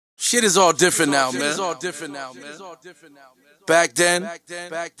Shit is all different now, man. Back then,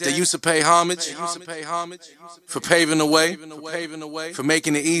 they used to pay homage for paving the way, for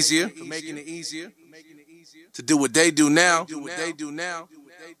making it easier to do what they do now.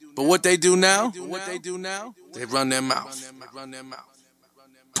 But what they do now, they run their mouth.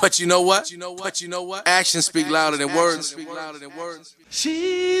 But you know what? Actions speak louder than words.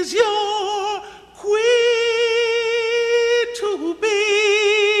 She's your queen to be,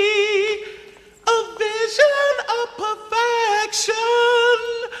 a vision of perfection,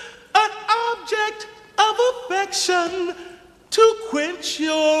 an object of affection to quench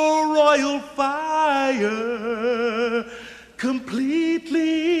your royal fire, completely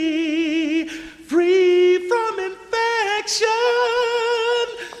free from infection,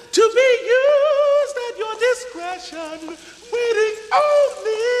 to be used at your discretion, waiting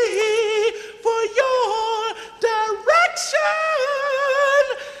only for your direction,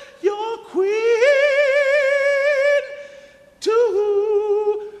 your queen to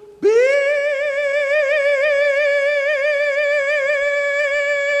be.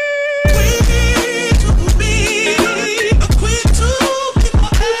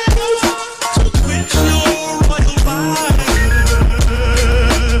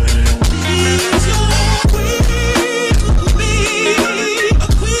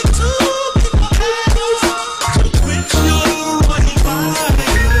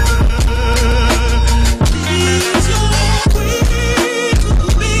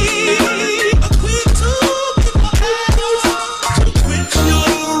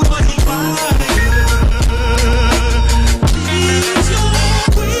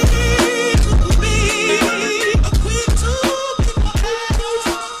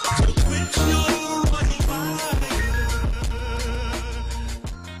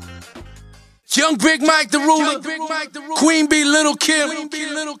 Young Big Mike the Ruler, Queen Bee Little Kim,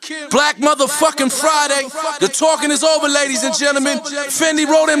 Black Motherfucking Friday. The talking is over, ladies and gentlemen. Fendi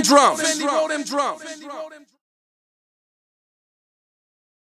roll them drums.